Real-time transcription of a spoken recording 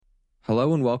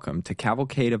Hello and welcome to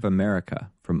Cavalcade of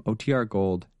America from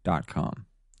OTRGold.com.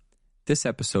 This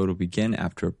episode will begin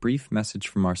after a brief message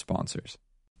from our sponsors.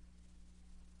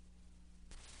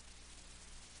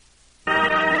 The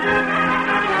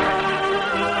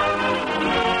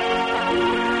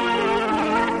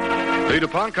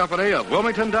DuPont Company of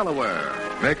Wilmington, Delaware,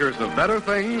 makers of better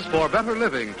things for better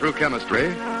living through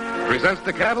chemistry, presents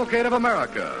the Cavalcade of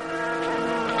America.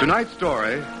 Tonight's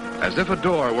story, As If a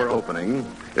Door Were Opening,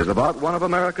 is about one of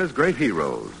America's great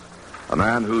heroes, a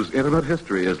man whose intimate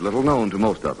history is little known to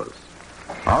most of us.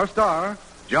 Our star,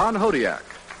 John Hodiak.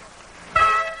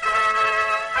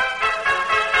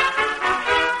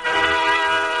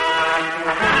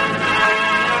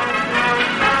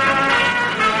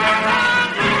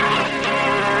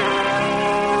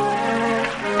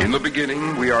 In the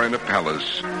beginning, we are in a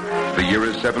palace. The year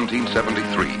is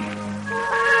 1773.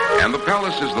 And the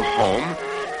palace is the home,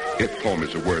 if home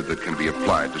is a word that can be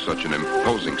applied to such an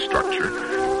imposing structure,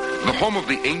 the home of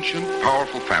the ancient,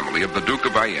 powerful family of the Duke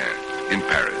of Bayeux in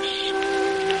Paris.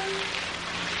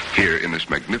 Here in this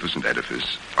magnificent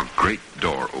edifice, a great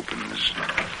door opens.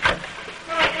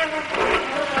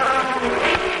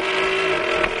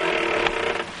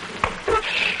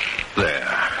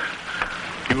 There.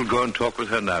 You will go and talk with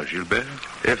her now, Gilbert?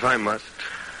 If I must.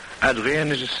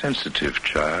 Adrienne is a sensitive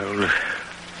child.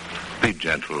 Be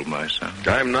gentle, my son.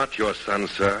 I'm not your son,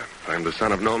 sir. I'm the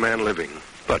son of no man living.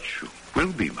 But you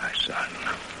will be my son.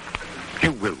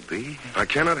 You will be. I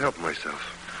cannot help myself.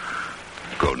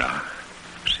 Go now.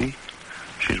 See?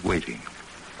 She's waiting.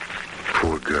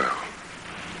 Poor girl.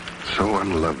 So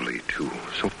unlovely, too.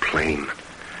 So plain.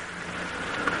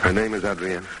 Her name is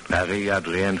Adrienne.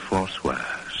 Marie-Adrienne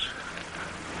Françoise.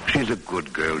 She's a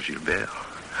good girl, Gilbert.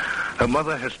 Her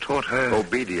mother has taught her...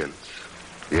 Obedience.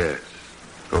 Yes.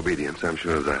 Obedience, I'm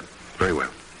sure of that. Very well.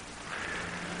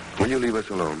 Will you leave us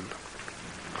alone?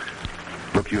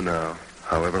 Look you now,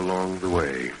 however long the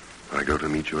way, I go to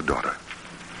meet your daughter.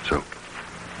 So.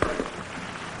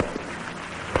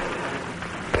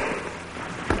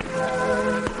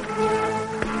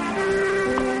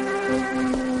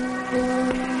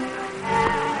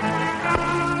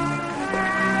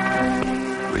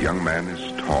 The young man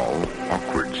is tall,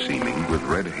 awkward-seeming, with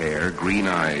red hair, green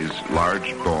eyes,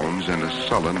 large bones, and a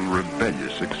sullen,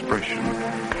 rebellious expression.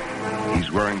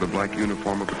 He's wearing the black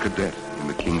uniform of a cadet in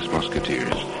the King's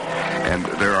Musketeers. And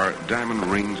there are diamond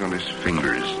rings on his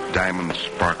fingers. Diamonds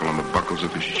sparkle on the buckles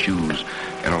of his shoes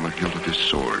and on the hilt of his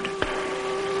sword.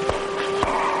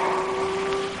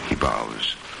 He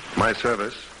bows. My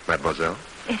service, mademoiselle.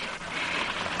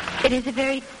 It is a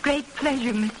very great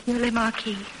pleasure, Monsieur le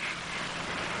Marquis.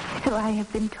 So I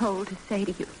have been told to say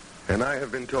to you. And I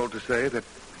have been told to say that,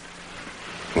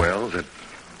 well, that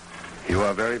you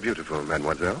are very beautiful,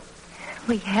 mademoiselle.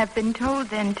 We have been told,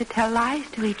 then, to tell lies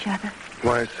to each other.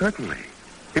 Why, certainly.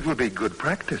 It would be good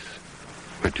practice.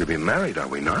 We're to be married, are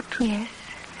we not? Yes.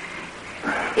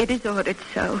 It is ordered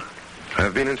so. I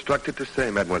have been instructed to say,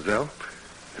 mademoiselle,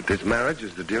 that this marriage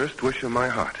is the dearest wish of my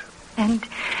heart. And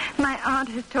my aunt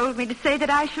has told me to say that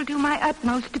I shall do my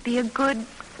utmost to be a good,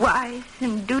 wise,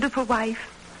 and dutiful wife,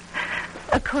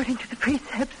 according to the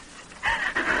precepts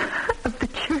of the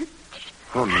church.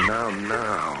 Oh, now.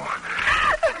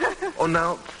 Oh,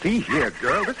 now, see here,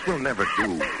 girl, this will never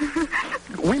do.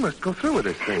 We must go through with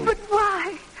this thing. But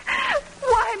why?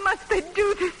 Why must they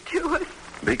do this to us?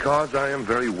 Because I am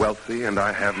very wealthy and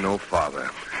I have no father.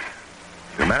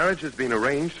 The marriage has been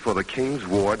arranged for the king's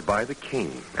ward by the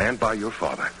king and by your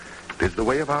father. It is the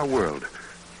way of our world,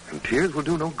 and tears will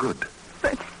do no good.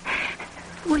 But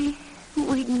we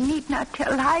need not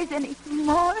tell lies any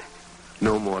more.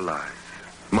 No more lies.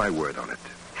 My word on it.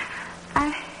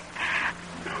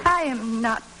 I am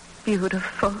not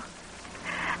beautiful.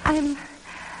 I'm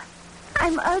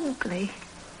ugly.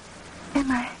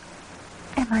 Am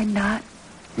I not?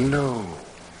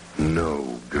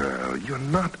 No, girl. You're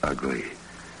not ugly.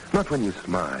 Not when you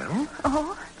smile.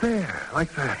 Oh? There,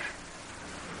 like that.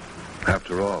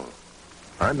 After all,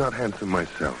 I'm not handsome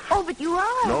myself. Oh, but you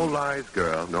are. No lies,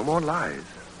 girl. No more lies.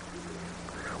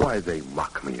 Why, they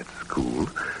mock me at school.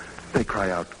 They cry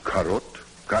out, carotte.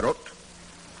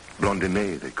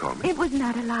 Blondinet, they call me. It was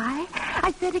not a lie.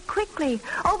 I said it quickly.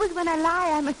 Always when I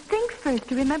lie, I must think first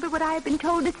to remember what I have been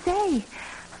told to say.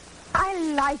 I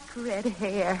like red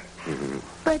hair. Mm-hmm.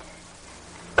 But,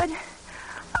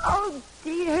 oh,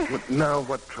 dear. Now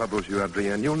what troubles you,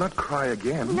 Adrienne? You'll not cry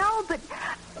again. No, but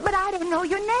I don't know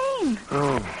your name.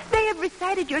 Oh. They have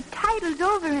recited your titles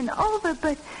over and over,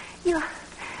 but your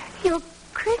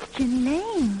Christian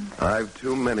name. I've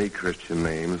too many Christian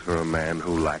names for a man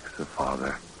who lacks a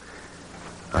father.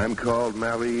 I'm called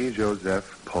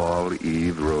Marie-Joseph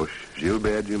Paul-Yves Roche,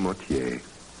 Gilbert du Motier,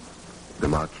 the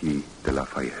Marquis de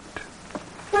Lafayette.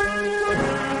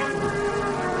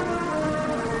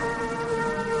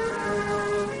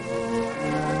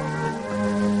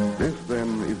 This,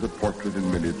 then, is a portrait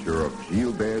in miniature of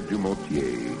Gilbert du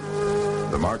Motier,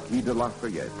 the Marquis de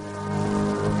Lafayette.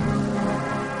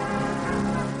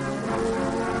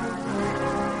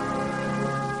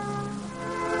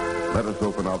 Let us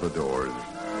open other doors,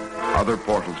 other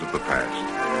portals of the past.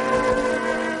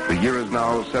 The year is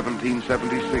now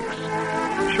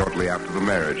 1776, shortly after the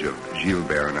marriage of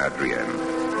Gilbert and Adrienne.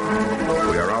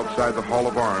 We are outside the Hall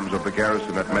of Arms of the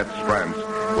garrison at Metz, France,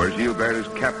 where Gilbert is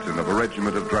captain of a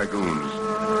regiment of dragoons.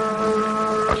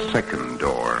 A second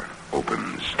door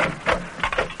opens.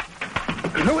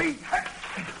 Louis!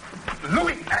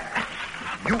 Louis!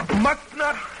 You must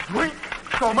not drink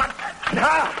so much.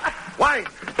 Wine!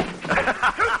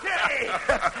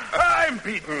 I'm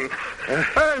beaten.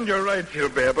 And you're right,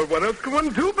 Gilbert, but what else can one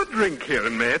do but drink here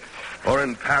in Metz? Or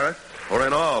in Paris, or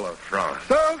in all of France.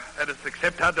 So, let us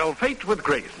accept our dull fate with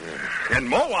grace. And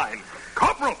more wine.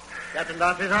 Corporal! Captain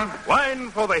Darcy, sir?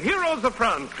 Wine for the heroes of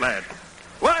France, lad.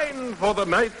 Wine for the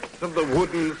knights of the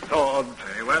wooden sword.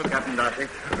 Very well, Captain Darcy.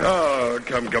 Oh,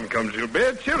 come,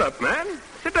 Gilbert. Cheer up, man.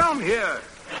 Sit down here.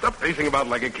 Stop pacing about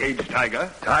like a caged tiger.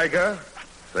 Tiger?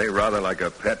 Say rather like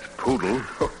a pet poodle.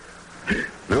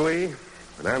 Louis,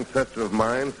 an ancestor of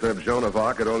mine, served Joan of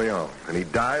Arc at Orleans, and he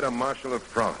died a Marshal of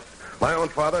France. My own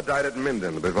father died at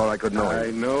Minden before I could know him.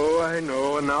 I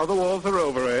know, and now the wars are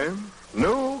over, eh?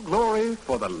 No glory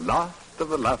for the last of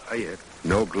the Lafayette.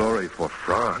 No glory for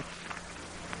France.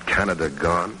 Canada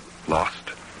gone,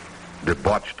 lost,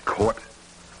 debauched court,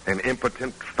 an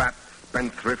impotent, fat,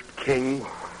 spendthrift king,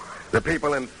 the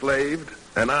people enslaved,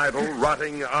 an idle,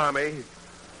 rotting army.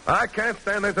 I can't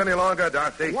stand this any longer,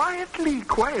 Darcy. Quietly.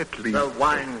 The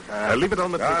wine, sir. Leave it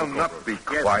on the table. I'll not be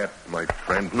quiet, my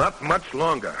friend. Not much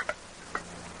longer.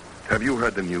 Have you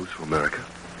heard the news from America?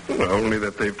 Only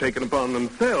that they've taken upon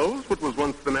themselves what was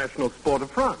once the national sport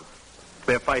of France.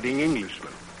 They're fighting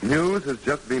Englishmen. News has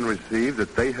just been received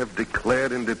that they have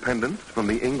declared independence from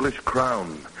the English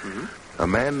crown. Mm-hmm. A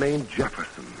man named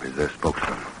Jefferson is their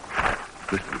spokesman.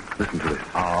 Listen to this.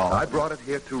 Oh. I brought it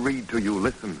here to read to you.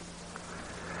 Listen.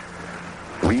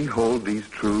 We hold these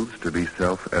truths to be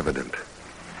self-evident,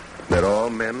 that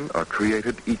all men are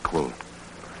created equal,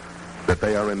 that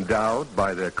they are endowed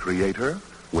by their Creator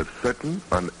with certain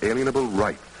unalienable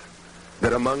rights,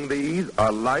 that among these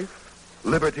are life,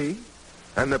 liberty,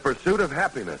 and the pursuit of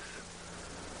happiness.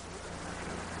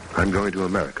 I'm going to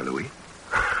America, Louis.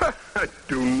 I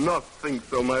do not think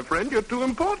so, my friend. You're too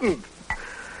important.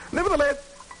 Nevertheless,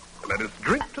 let us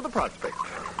drink to the prospect.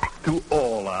 To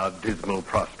all our dismal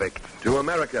prospects. To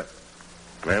America.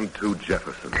 And to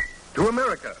Jefferson. To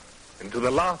America. And to the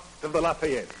last of the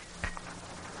Lafayette.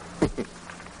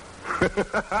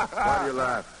 Why do you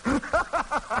laugh?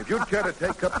 If you'd care to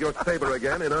take up your saber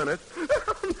again, in earnest.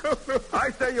 No. I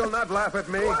say you'll not laugh at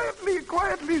me.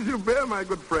 Quietly, Gilbert, my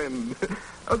good friend.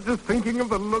 I was just thinking of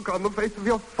the look on the face of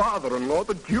your father-in-law,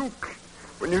 the Duke,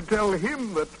 when you tell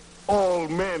him that all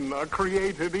men are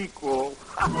created equal.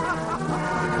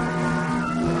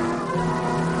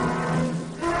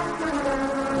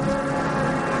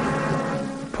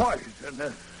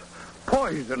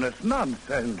 Poisonous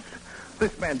nonsense.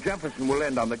 This man Jefferson will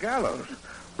end on the gallows,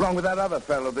 along with that other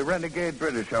fellow, the renegade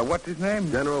Britisher. What's his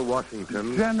name? General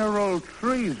Washington. General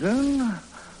Treason?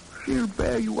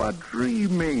 Gilbert, you are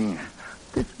dreaming.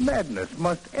 This madness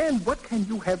must end. What can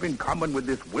you have in common with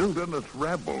this wilderness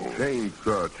rebel? Chains,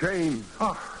 sir, chains.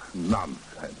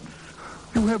 Nonsense.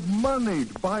 You have money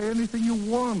to buy anything you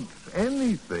want.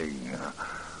 Anything.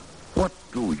 What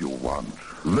do you want?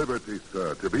 Liberty,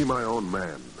 sir, to be my own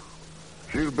man.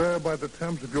 Gilbert, by the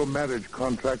terms of your marriage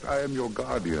contract, I am your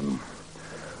guardian.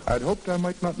 I'd hoped I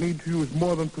might not need to use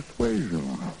more than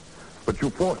persuasion. But you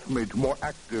forced me to more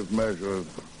active measures.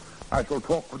 I shall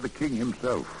talk with the king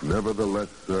himself. Nevertheless,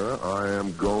 sir, I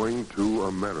am going to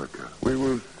America. We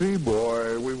will see,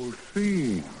 boy. We will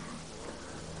see.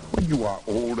 When you are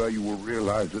older, you will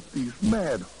realize that these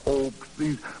mad hopes,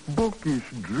 these bookish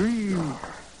dreams...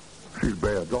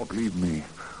 Gilbert, don't leave me.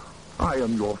 I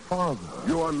am your father.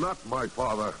 You are not my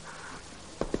father.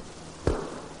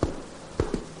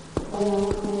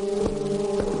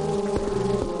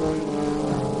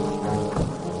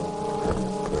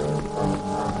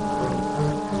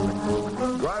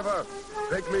 Driver,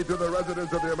 take me to the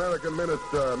residence of the American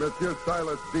minister, Monsieur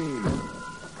Silas Dean.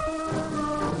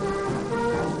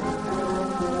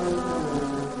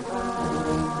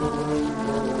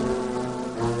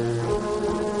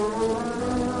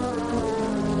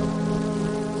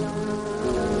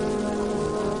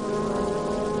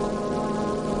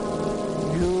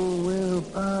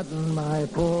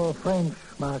 French,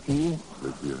 Marquis.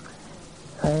 Monsieur.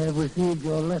 I have received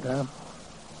your letter.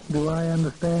 Do I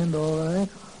understand all right?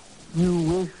 You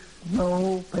wish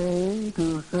no pay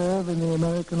to serve in the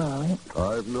American Army?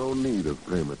 I've no need of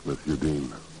payment, Monsieur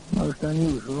Dean. Most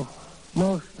unusual.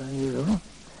 Most unusual.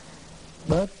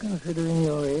 But considering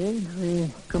your age, the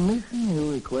commission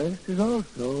you request is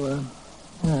also,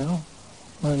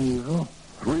 unusual.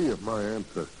 3 of my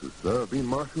ancestors, sir, have been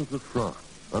marshals of France.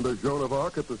 Under Joan of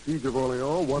Arc at the siege of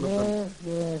Orleans, one of them...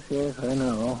 Yes, I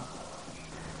know.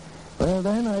 Well,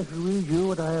 then, I shall read you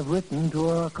what I have written to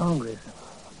our Congress.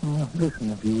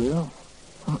 Listen, if you will.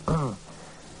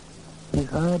 His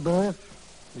high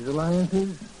birth, his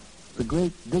alliances, the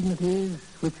great dignities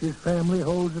which his family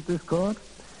holds at this court,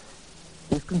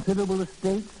 his considerable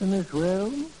estates in this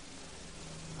realm,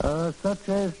 are such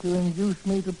as to induce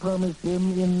me to promise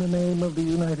him, in the name of the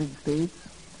United States,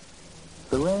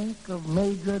 the rank of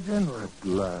Major General.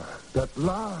 At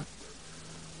last.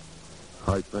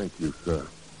 I thank you, sir.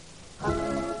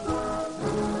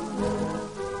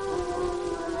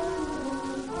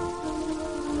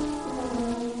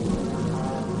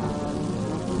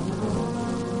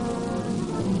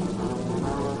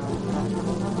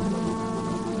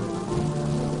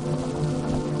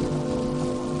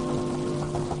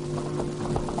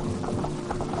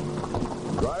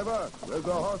 Driver, there's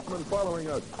a horseman following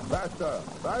us. Faster,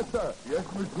 faster. Yes,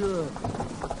 monsieur.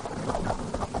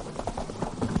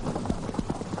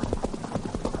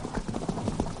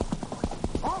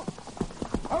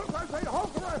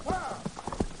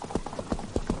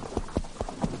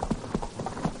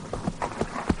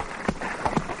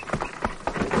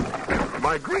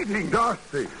 My greeting,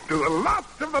 Darcy, to the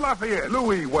lots of the Lafayette.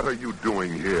 Louis, what are you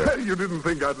doing here? Hey, you didn't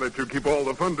think I'd let you keep all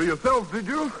the fun to yourself, did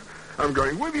you? I'm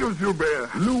going with you,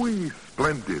 Gilbert. Louis,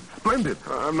 splendid, splendid.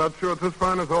 I'm not sure it's as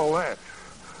fine as all that.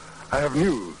 I have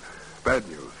news. Bad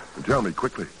news. Tell me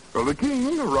quickly. Well, the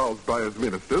king, aroused by his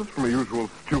ministers from a usual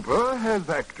stupor, has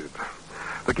acted.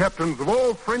 The captains of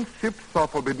all French ships are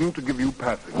forbidden to give you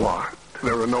passage. What?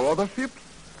 There are no other ships?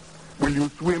 Will you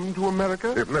swim to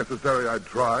America? If necessary, I'd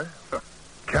try.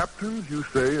 Captains, you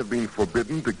say, have been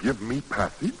forbidden to give me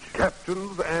passage?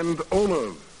 Captains and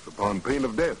owners, upon pain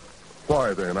of death.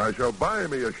 Why, then, I shall buy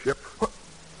me a ship. What?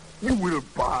 You will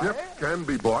buy? Ships can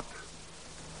be bought.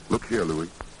 Look here, Louis.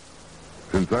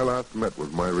 Since I last met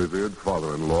with my revered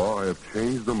father-in-law, I have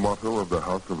changed the motto of the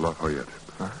House of Lafayette.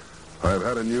 I have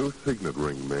had a new signet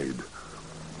ring made.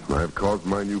 I have caused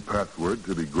my new password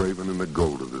to be graven in the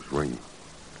gold of this ring.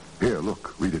 Here,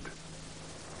 look, read it.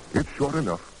 It's short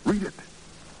enough. Read it.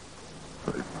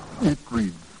 It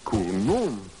reads cool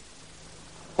noon.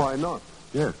 Why not?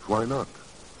 Yes, why not?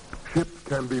 Ships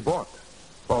can be bought.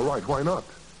 All right, why not?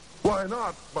 Why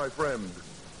not, my friend?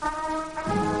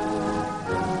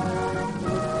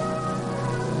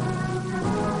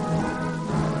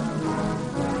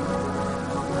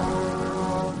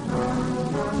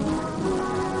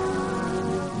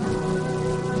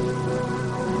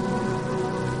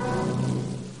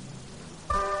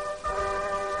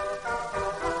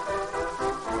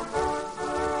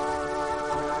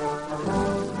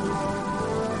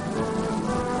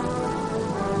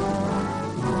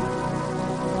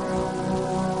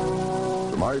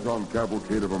 Tonight on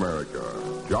Cavalcade of America,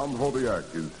 John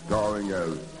Hodiak is starring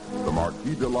as the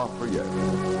Marquis de Lafayette.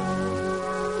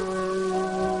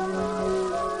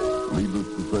 Needless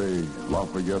to say,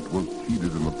 Lafayette was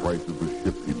cheated in the price of the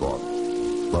ship he bought.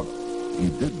 But he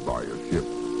did buy a ship,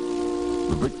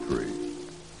 the Victory,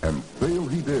 and sail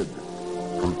he did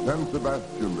from San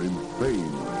Sebastian in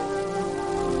Spain.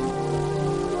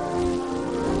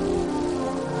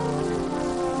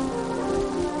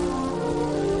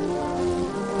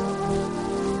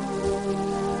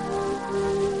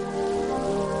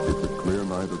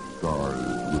 Of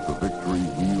stars, with the Victory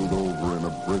heeled over in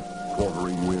a brisk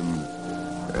quartering wind,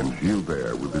 and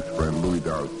Gilbert with his friend Louis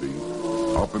Darcy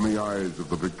up in the eyes of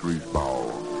the Victory's bow.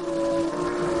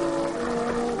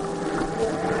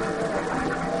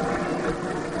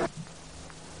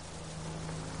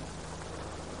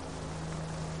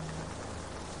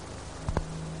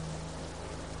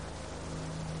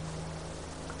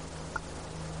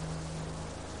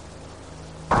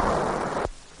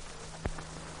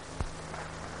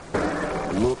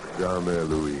 Look down there,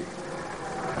 Louis.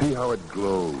 See how it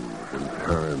glows and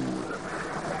turns.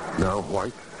 Now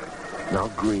white, now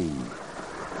green,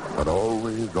 but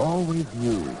always, always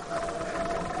new.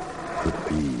 The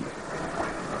sea.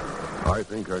 I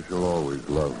think I shall always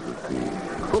love the sea.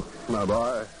 Not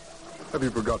I. Have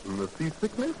you forgotten the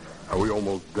seasickness? How we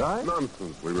almost died?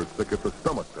 Nonsense. We were sick at the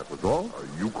stomach, that was all.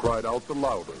 You cried out the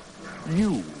loudest.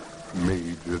 You,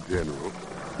 Major General.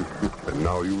 And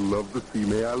now you love the sea.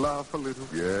 May I laugh a little?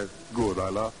 Yes. Good, I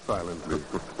laugh silently.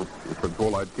 If it's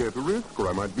all I'd care to risk, or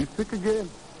I might be sick again.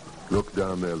 Look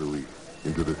down there, Louis,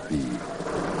 into the sea.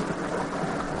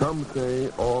 Some say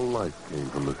all life came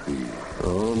from the sea.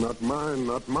 Oh, not mine,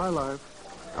 not my life.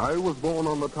 I was born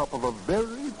on the top of a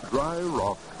very dry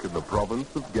rock in the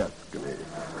province of Gascony.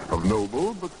 Of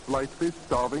noble but slightly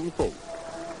starving folk.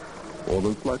 More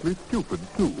than slightly stupid,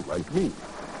 too, like me.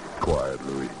 Quiet,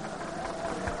 Louis.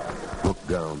 Look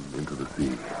down into the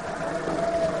sea.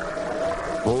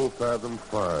 Full fathom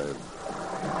 5,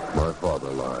 my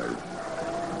father lies.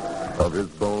 Of his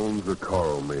bones a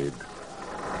coral made.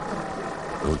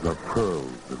 Those are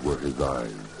pearls that were his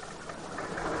eyes.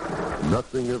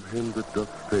 Nothing of him that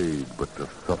doth fade, but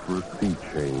doth suffer sea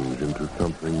change into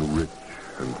something rich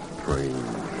and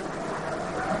strange.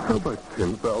 How by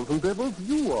 10,000 devils,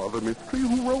 you are the mystery.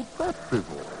 Who wrote that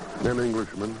fizzle? An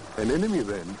Englishman. An enemy,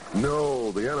 then?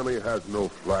 No, the enemy has no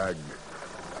flag.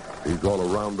 He's all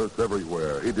around us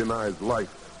everywhere. He denies life.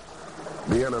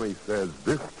 The enemy says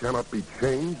this cannot be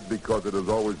changed because it has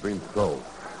always been so.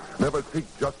 Never seek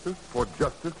justice, for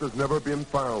justice has never been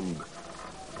found.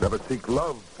 Never seek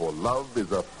love, for love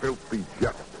is a filthy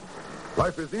jest.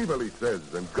 Life is evil, he says,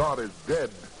 and God is dead.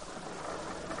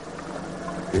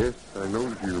 Yes, I know,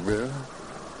 Gilbert.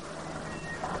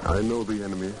 I know the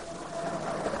enemy.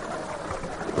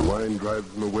 The wine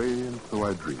drives them away, and so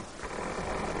I drink.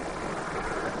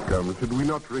 Come, should we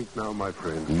not drink now, my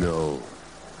friend? No.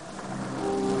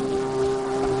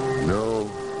 No,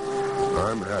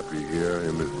 I'm happy here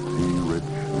in this sea-rich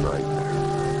night.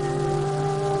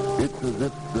 It's as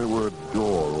if there were a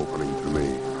door opening to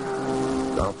me,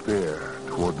 out there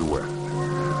toward the west.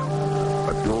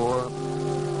 A door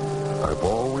I've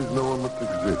always known must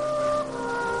exist,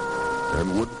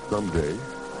 and would someday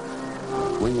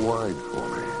swing wide for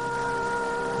me.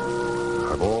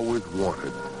 I've always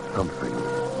wanted something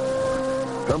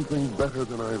better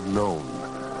than I've known,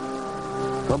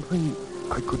 something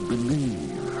I could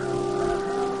believe.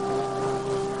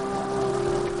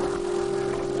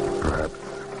 Perhaps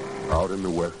out in the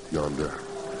west yonder,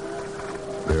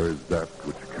 there is that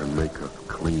which can make us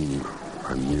clean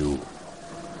anew.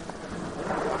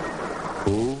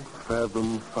 Full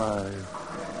fathom 5.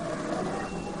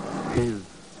 His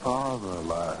father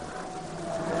lies.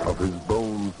 Of his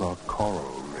bones are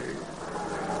coral made.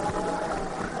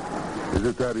 Is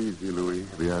it that easy, Louis,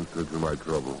 the answer to my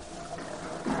trouble?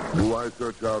 Do I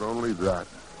search out only that?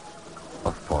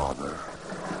 A father?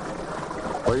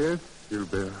 Oh, yes,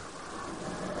 Gilbert.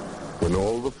 When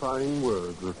all the fine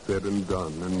words are said and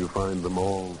done, and you find them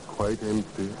all quite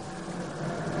empty,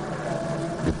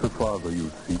 it's a father you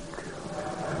seek.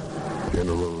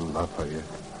 General Lafayette.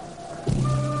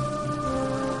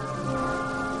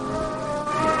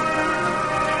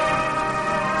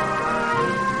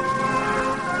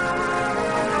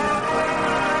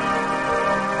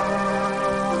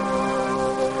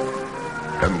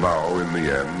 And now, in the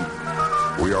end,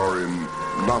 we are in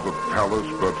not a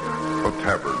palace, but a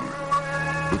tavern.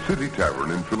 The City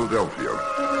Tavern in Philadelphia.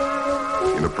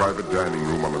 In a private dining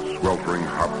room on a sweltering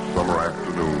hot summer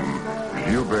afternoon,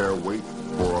 Gilbert waits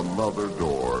for another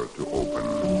door to open.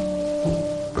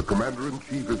 The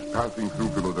commander-in-chief is passing through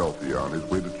Philadelphia on his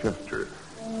way to Chester,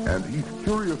 and he's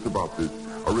curious about this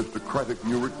aristocratic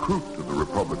new recruit to the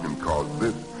Republican cause,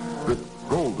 this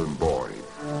golden boy.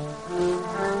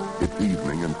 It's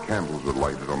evening, and candles are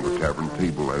lighted on the tavern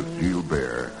table as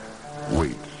Gilbert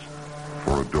waits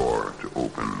for a door to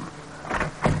open.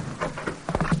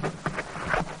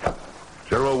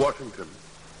 General Washington.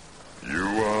 You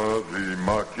are the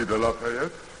Marquis de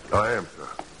Lafayette? I am,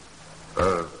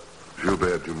 sir.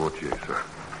 Gilbert Dumortier, sir.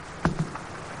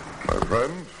 My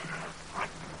friend,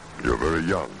 you're very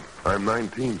young. I'm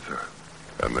 19, sir.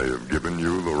 And they have given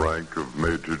you the rank of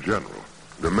Major General.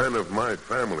 The men of my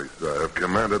family, sir, have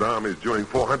commanded armies during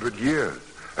 400 years.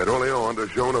 At Orleans under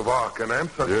Joan of Arc and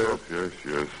ancestors.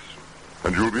 Yes.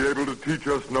 And you'll be able to teach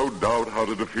us, no doubt, how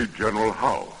to defeat General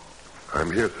Howe.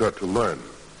 I'm here, sir, to learn,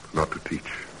 not to teach.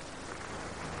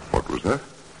 What was that?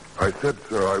 I said,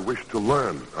 sir, I wish to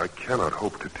learn. I cannot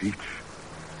hope to teach.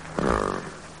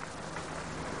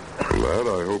 Lad,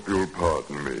 I hope you'll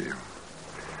pardon me.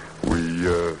 We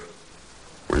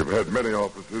have had many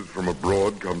officers from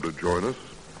abroad come to join us.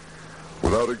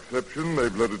 Without exception,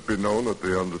 they've let it be known that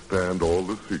they understand all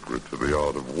the secrets of the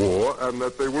art of war and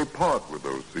that they will part with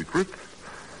those secrets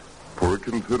for a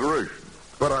consideration.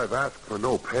 But I've asked for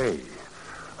no pay.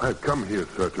 I've come here,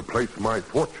 sir, to place my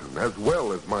fortune as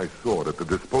well as my sword at the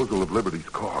disposal of liberty's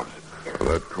cause.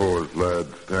 That corps, lad,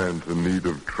 stands in need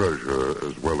of treasure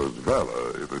as well as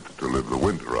valor if it's to live the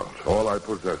winter out. All I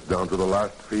possess, down to the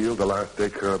last field, the last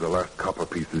acre, the last copper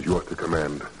piece, is yours to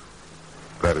command.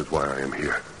 That is why I am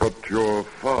here. But your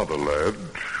father, lad,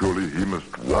 surely he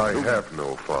must want... I have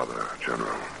no father,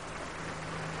 General.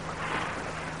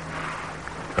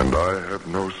 And I have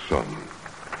no son.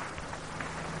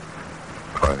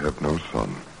 I have no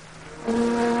son.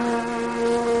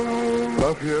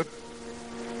 Lafayette,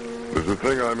 there's a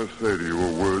thing I must say to you,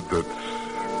 a word that's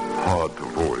hard to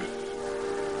voice.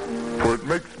 For it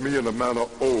makes me in a manner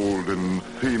old and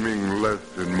seeming less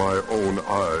in my own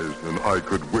eyes than I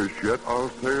could wish, yet I'll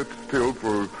say it still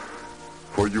for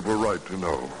you've a right to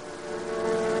know.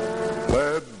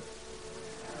 Lad,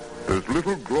 there's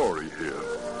little glory here.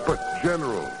 But,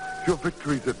 General, your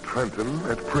victories at Trenton,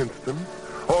 at Princeton,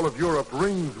 all of Europe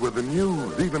rings with the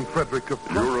news, even Frederick of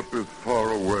Prussia. Europe is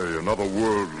far away, another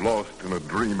world lost in a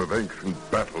dream of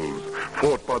ancient battles,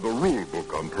 fought by the rule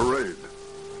book on parade.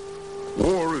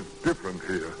 War is different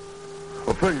here.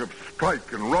 A thing of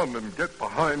strike and run and get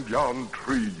behind yon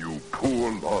tree, you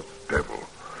poor lost devil.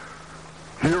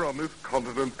 Here on this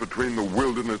continent between the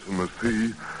wilderness and the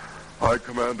sea, I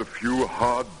command a few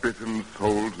hard-bitten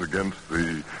souls against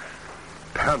the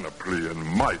panoply and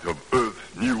might of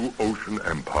Earth's new ocean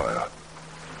empire.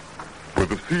 Where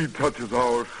the sea touches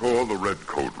our shore, the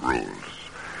redcoat rules.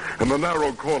 In the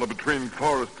narrow corner between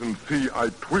forest and sea, I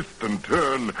twist and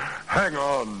turn, hang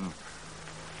on,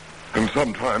 and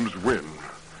sometimes win.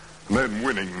 And then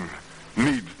winning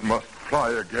needs must fly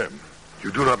again.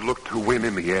 You do not look to win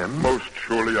in the end? Most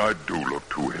surely I do look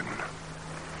to win.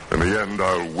 In the end,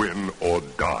 I'll win or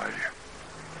die.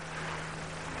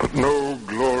 But no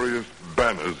glorious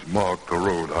banners mark the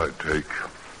road I take.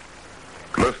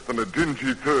 Less than a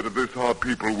dingy third of this our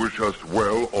people wish us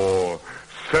well or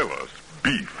sell us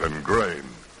beef and grain.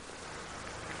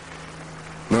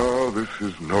 No, this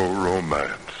is no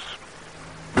romance.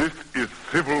 This is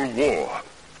civil war.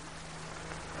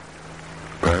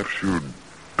 Perhaps you'd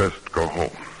best go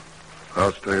home.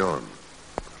 I'll stay on.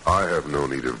 I have no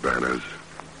need of banners.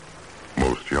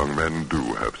 Most young men do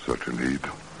have such a need.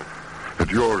 At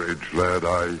your age, lad,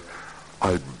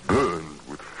 I burned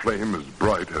with flame as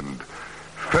bright and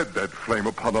fed that flame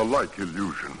upon a like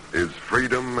illusion. Is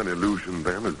freedom an illusion,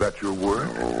 then? Is that your word?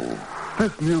 Oh.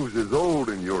 This news is old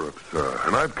in Europe, sir,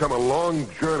 and I've come a long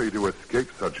journey to escape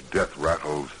such death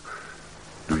rattles.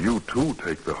 Do you, too,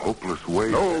 take the hopeless way?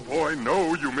 No, boy,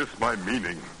 no, you miss my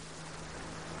meaning.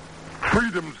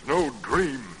 Freedom's no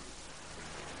dream.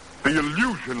 The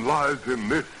illusion lies in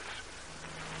this.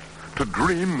 To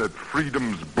dream that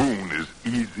freedom's boon is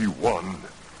easy won.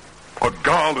 A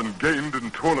garland gained in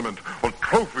tournament, a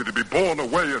trophy to be borne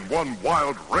away in one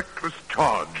wild, reckless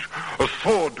charge, a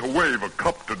sword to wave, a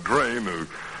cup to drain,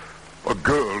 a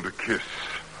girl to kiss.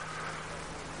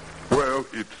 Well,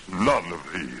 it's none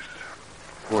of these.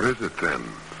 What is it, then,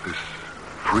 this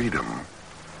freedom?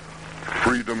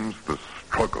 Freedom's the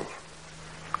struggle,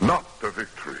 not the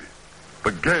victory.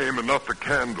 The game and not the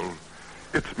candle.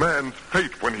 It's man's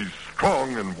fate when he's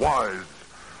strong and wise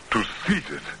to seize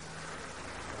it.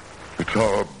 It's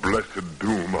our blessed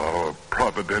doom, our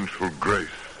providential grace.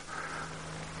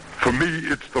 For me,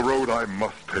 it's the road I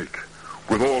must take,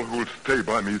 with all who'll stay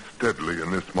by me steadily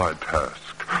in this my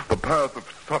task. The path of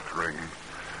suffering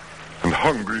and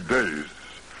hungry days,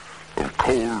 of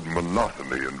cold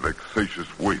monotony and vexatious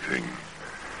waiting,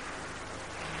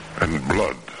 and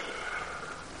blood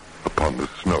upon the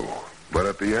snow. But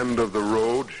at the end of the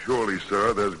road, surely,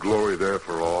 sir, there's glory there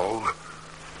for all.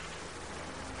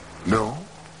 No?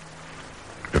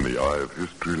 In the eye of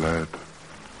history, lad?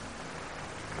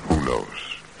 Who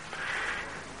knows?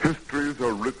 Histories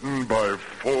are written by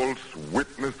false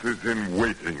witnesses in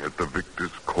waiting at the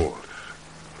victor's course.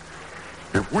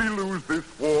 If we lose this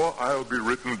war, I'll be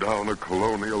written down a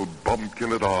colonial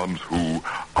bumpkin at arms who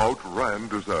outran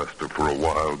disaster for a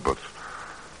while, but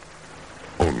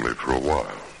only for a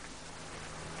while.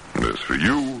 And as for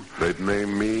you, they'd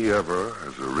name me ever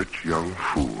as a rich young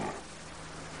fool.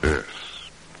 Yes,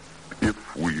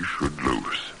 if we should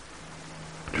lose.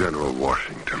 General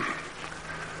Washington,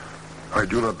 I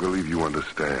do not believe you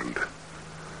understand.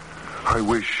 I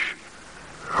wish,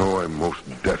 I most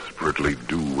desperately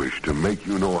do wish to make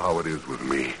you know how it is with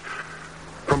me.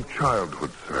 From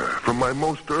childhood, sir, from my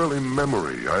most early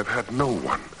memory, I've had no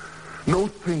one, no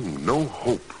thing, no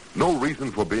hope, no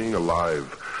reason for being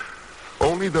alive.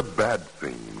 Only the bad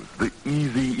things, the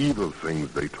easy, evil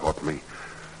things they taught me.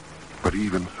 But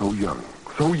even so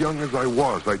young as I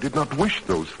was, I did not wish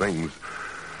those things.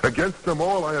 Against them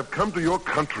all, I have come to your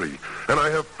country, and I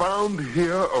have found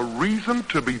here a reason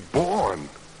to be born.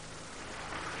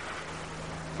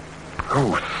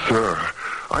 Oh, sir,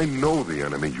 I know the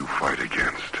enemy you fight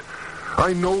against.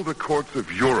 I know the courts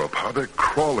of Europe, how they're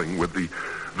crawling with the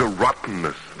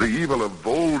rottenness, the evil of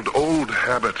old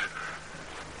habit.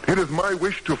 It is my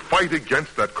wish to fight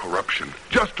against that corruption.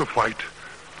 Just to fight.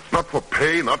 Not for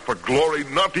pay, not for glory,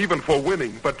 not even for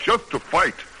winning, but just to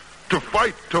fight. To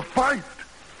fight, to fight.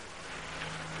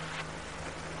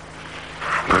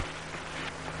 But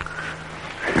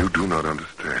you do not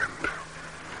understand.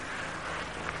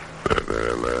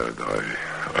 There, lad,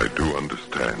 I do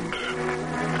understand.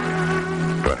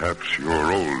 Perhaps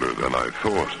you're older than I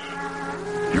thought.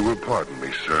 You will pardon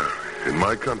me, sir. In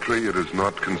my country, it is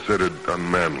not considered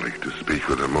unmanly to speak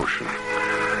with emotion.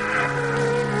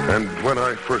 And when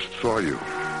I first saw you,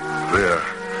 there,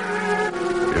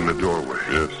 in the doorway...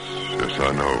 Yes,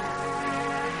 I know.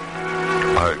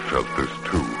 I felt this,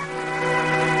 too.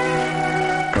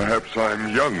 Perhaps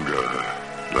I'm younger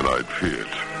than I'd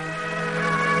feared.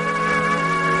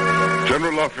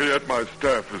 General Lafayette, my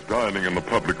staff is dining in the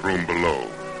public room below.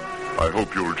 I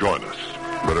hope you'll join us.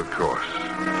 But of course.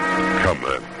 Come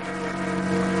then.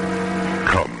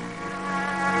 Come.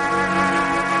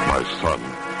 My son.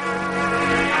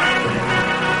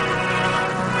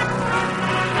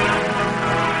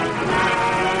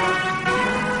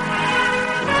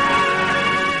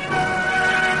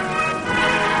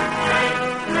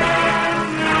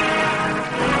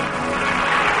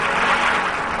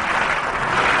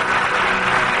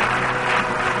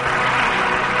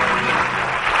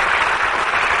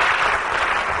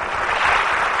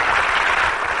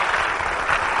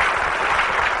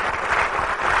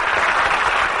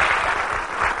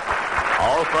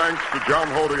 Thanks to John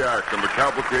Hodiak and the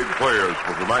Cavalcade Players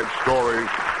for tonight's story,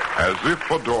 As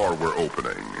If a Door Were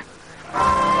Opening.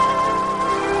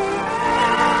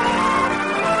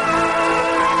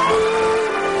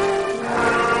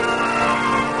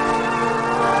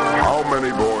 How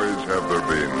many boys have there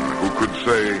been who could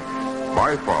say,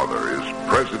 my father is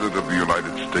President of the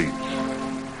United States?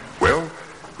 Well,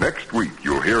 next week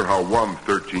you'll hear how one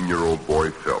 13-year-old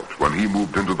boy felt when he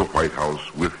moved into the White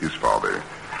House with his father.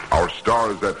 Our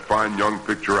star is that fine young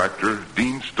picture actor,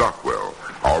 Dean Stockwell.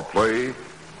 Our play,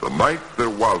 The Night There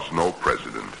Was No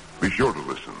President. Be sure to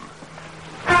listen.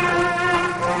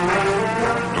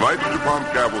 Tonight's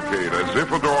DuPont Cavalcade, As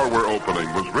If a Door Were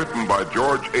Opening, was written by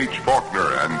George H.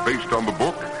 Faulkner and based on the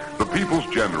book, The People's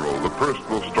General, The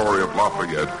Personal Story of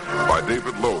Lafayette, by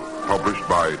David Loth, published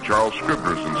by Charles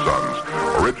Scribner's and Sons.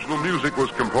 Original music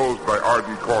was composed by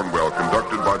Arden Cornwell,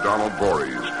 conducted by Donald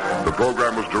Voorhees. The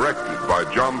program was directed by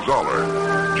John Zoller.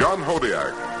 John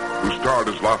Hodiak, who starred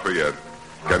as Lafayette,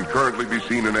 can currently be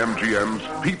seen in MGM's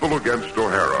People Against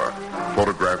O'Hara,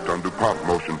 photographed on DuPont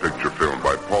motion picture film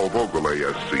by Paul Vogel,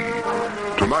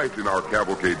 ASC. Tonight in our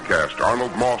Cavalcade cast,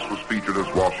 Arnold Moss was featured as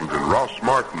Washington, Ross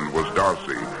Martin was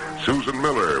Darcy, Susan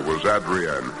Miller was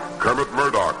Adrienne, Kermit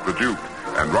Murdoch, the Duke,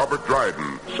 and Robert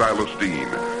Dryden, Silas Dean.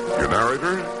 Your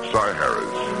narrator, Cy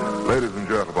Harris. Ladies and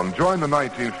gentlemen, join the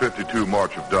 1952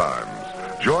 March of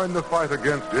Dimes. Join the fight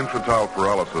against infantile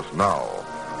paralysis now.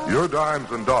 Your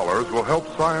dimes and dollars will help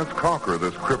science conquer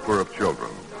this crippler of children.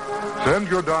 Send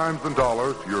your dimes and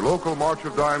dollars to your local March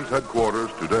of Dimes headquarters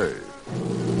today.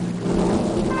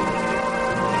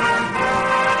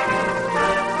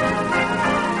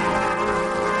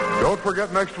 Don't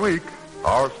forget next week,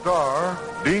 our star,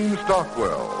 Dean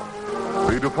Stockwell.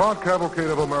 The DuPont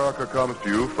Cavalcade of America comes to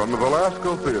you from the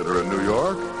Velasco Theater in New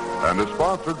York and is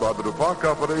sponsored by the DuPont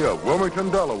Company of Wilmington,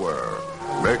 Delaware,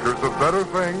 makers of better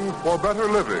things for better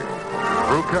living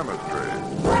through chemistry.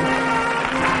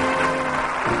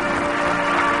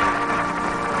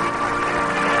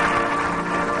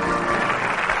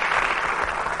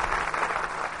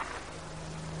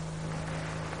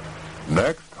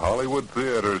 Next, Hollywood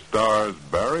Theater stars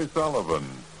Barry Sullivan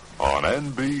on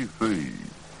NBC.